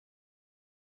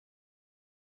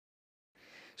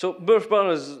So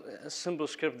PerfBar is a simple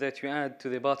script that you add to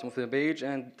the bottom of the page,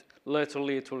 and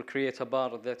literally it will create a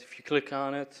bar that if you click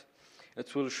on it,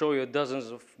 it will show you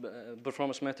dozens of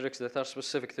performance metrics that are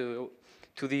specific to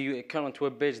the current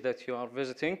web page that you are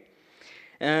visiting.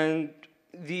 And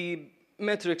the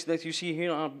metrics that you see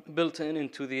here are built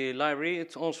into the library.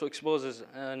 It also exposes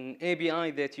an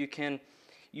API that you can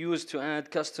use to add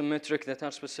custom metrics that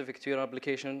are specific to your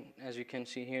application. As you can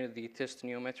see here, the test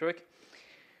new metric.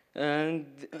 And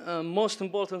most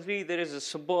importantly, there is a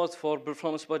support for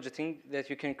performance budgeting that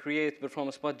you can create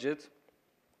performance budget.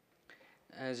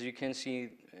 As you can see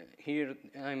here,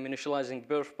 I'm initializing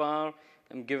PerfBar.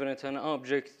 I'm giving it an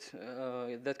object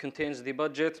that contains the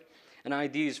budget and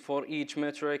IDs for each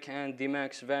metric and the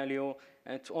max value.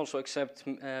 And it also accepts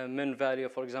min value.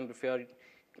 For example, if you are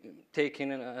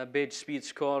taking a page speed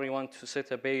score, you want to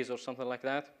set a base or something like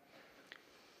that.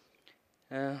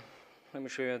 Let me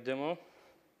show you a demo.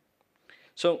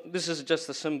 So this is just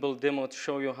a simple demo to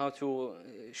show you how to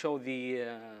show the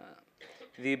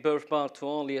PerfBar to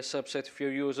only a subset of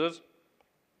your users.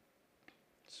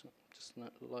 So just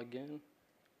not log in.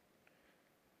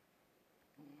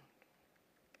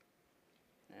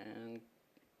 And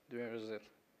there is it.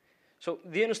 So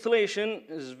the installation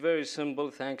is very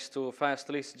simple thanks to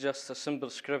Fastly. It's just a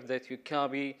simple script that you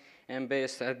copy and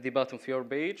paste at the bottom of your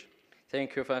page.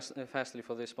 Thank you, Fastly,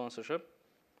 for the sponsorship.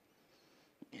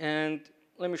 And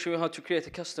let me show you how to create a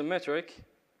custom metric.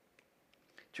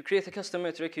 To create a custom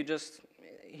metric, you just,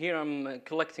 here I'm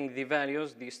collecting the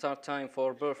values, the start time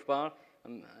for PerfBar.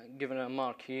 I'm giving a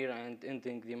mark here and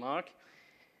ending the mark.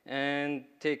 And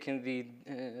taking the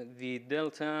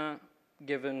delta,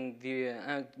 given the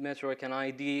add metric and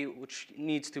ID, which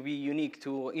needs to be unique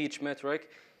to each metric.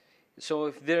 So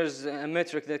if there's a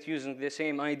metric that using the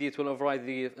same ID, it will override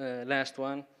the last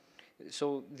one.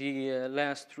 So the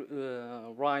last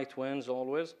right wins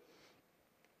always.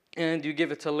 And you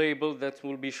give it a label that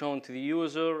will be shown to the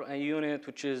user, a unit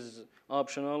which is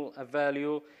optional, a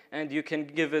value, and you can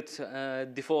give it a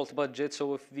default budget.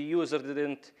 So if the user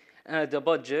didn't add a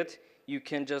budget, you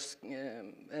can just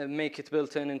make it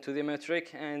built into the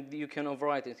metric, and you can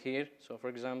override it here. So for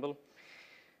example,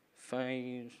 if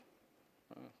I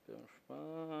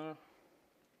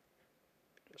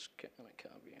just kind of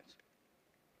copy it.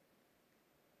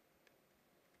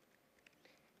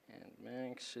 And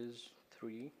max is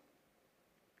 3.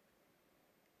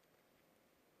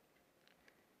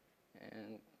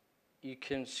 And you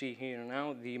can see here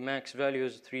now the max value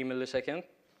is 3 milliseconds.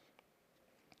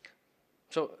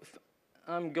 So if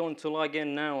I'm going to log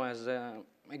in now as a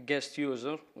guest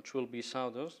user, which will be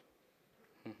Sauders.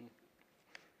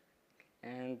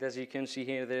 And as you can see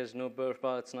here, there's no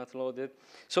PerfBar, it's not loaded.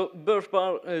 So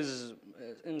PerfBar is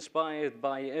inspired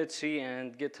by Etsy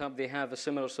and GitHub. They have a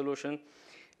similar solution.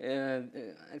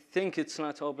 I think it's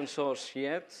not open source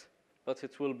yet, but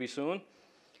it will be soon.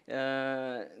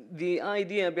 The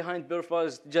idea behind PerfBar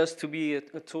is just to be a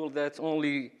tool that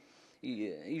only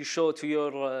you show to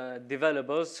your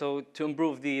developers, so to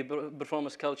improve the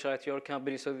performance culture at your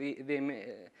company, so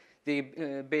they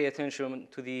pay attention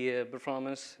to the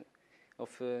performance of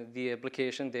the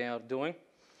application they are doing.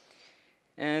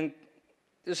 And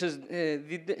this is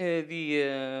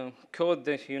the code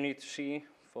that you need to see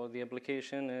for the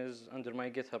application is under my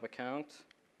GitHub account,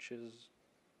 which is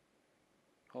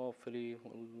hopefully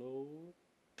will load.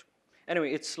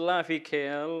 Anyway, it's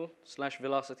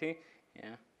lafikl/velocity,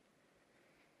 yeah.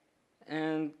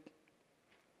 And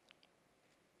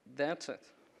that's it.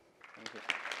 Thank you.